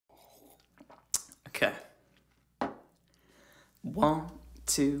Okay. 1,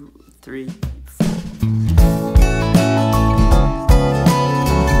 2, 3, 4.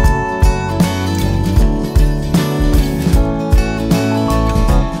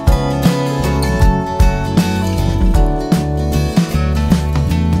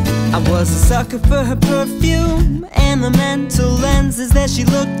 I was a sucker for her perfume and the mental lenses that she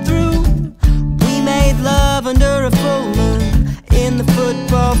looked through. We made love under a full moon in the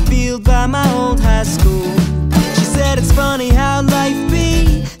football field by my old high school. She said it's funny how life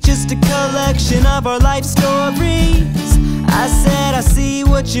be just a collection of our life stories. I said I see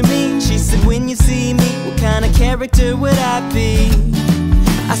what you mean. She said when you see me, what kind of character would I be?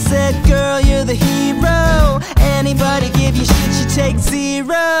 I said girl, you're the hero. Anybody give you shit, you take 0.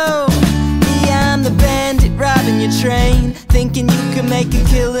 Me, I'm the bandit robbing your train, thinking you can make a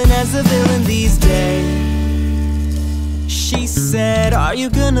killing as a villain these days. She said, are you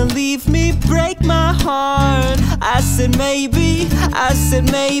gonna leave me, break my heart? I said maybe, I said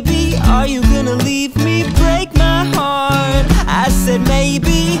maybe. Are you gonna leave me, break my heart? I said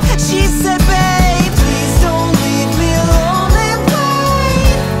maybe. She said babe, please don't leave me alone.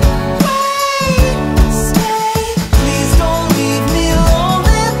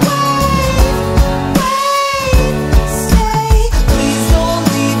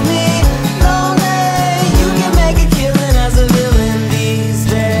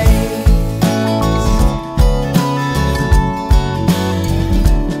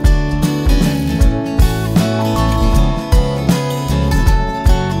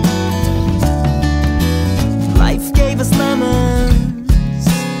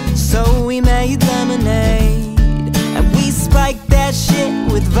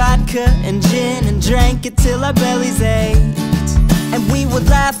 Vodka and gin and drank it till our bellies ached. And we would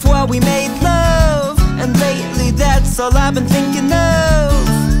laugh while we made love. And lately that's all I've been thinking of.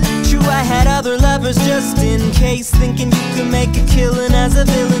 True, I had other lovers just in case, thinking you could make a killing as a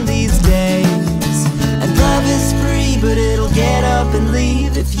villain these days. And love is free, but it'll get up and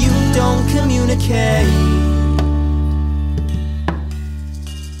leave if you don't communicate.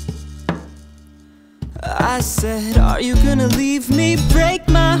 I said, are you gonna leave me, break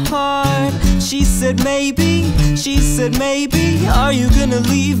my heart? She said maybe, she said maybe. Are you gonna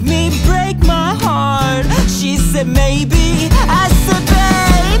leave me, break my heart? She said maybe. I said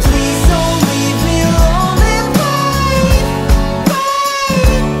babe, please don't leave me alone.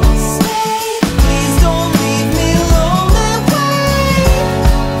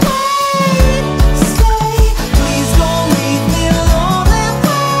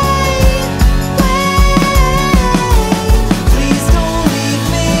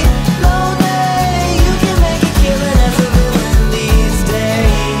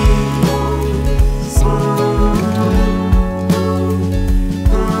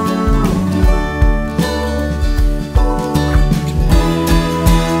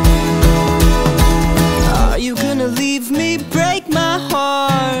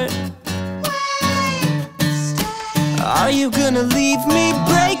 Are you gonna leave me,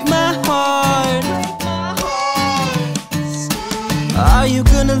 break my heart? Are you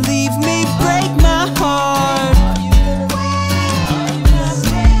gonna leave me, break my heart?